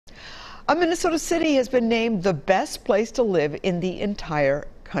A Minnesota city has been named the best place to live in the entire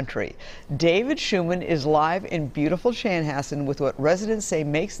country. David Schumann is live in beautiful Chanhassen with what residents say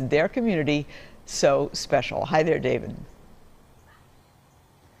makes their community so special. Hi there, David.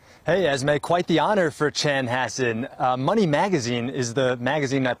 Hey, Esme, quite the honor for Chanhassen. Money Magazine is the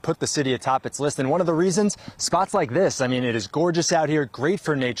magazine that put the city atop its list, and one of the reasons, spots like this. I mean, it is gorgeous out here, great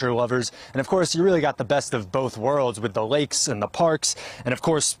for nature lovers, and of course, you really got the best of both worlds with the lakes and the parks, and of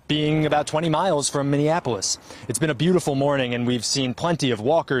course, being about 20 miles from Minneapolis. It's been a beautiful morning, and we've seen plenty of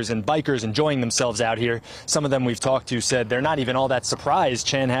walkers and bikers enjoying themselves out here. Some of them we've talked to said they're not even all that surprised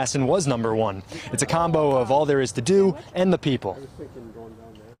Chanhassen was #1. It's a combo of all there is to do and the people.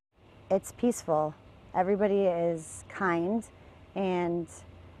 It's peaceful. Everybody is kind, and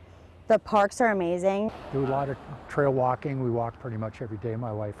the parks are amazing. Do a lot of trail walking. We walk pretty much every day,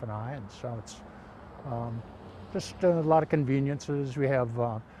 my wife and I, and so it's just a lot of conveniences. We have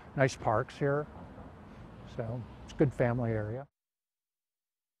nice parks here, so it's a good family area.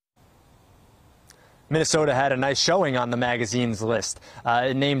 Minnesota had a nice showing on the magazine's list.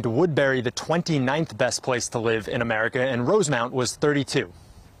 It named Woodbury the 29th best place to live in America, and Rosemount was 32.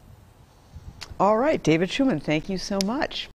 All right, David Schumann, thank you so much.